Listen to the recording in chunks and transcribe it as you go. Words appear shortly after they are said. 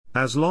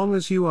As long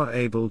as you are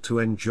able to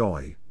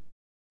enjoy.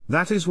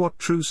 That is what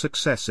true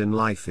success in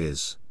life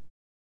is.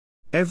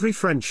 Every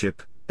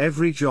friendship,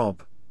 every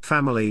job,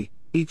 family,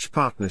 each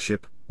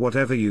partnership,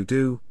 whatever you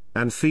do,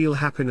 and feel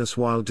happiness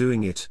while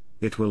doing it,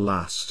 it will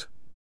last.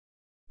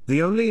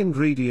 The only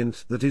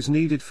ingredient that is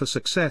needed for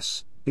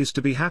success, is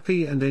to be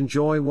happy and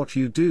enjoy what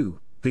you do,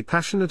 be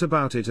passionate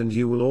about it, and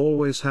you will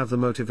always have the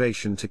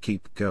motivation to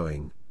keep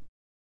going.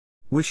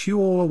 Wish you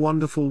all a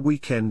wonderful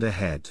weekend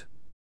ahead.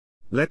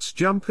 Let's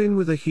jump in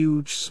with a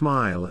huge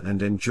smile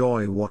and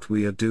enjoy what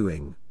we are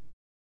doing.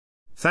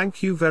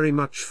 Thank you very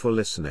much for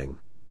listening.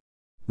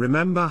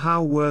 Remember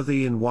how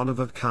worthy and one of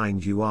a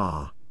kind you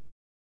are.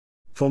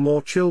 For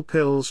more chill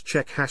pills,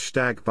 check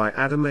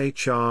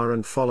 #ByAdamHR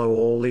and follow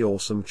all the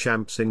awesome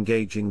champs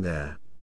engaging there.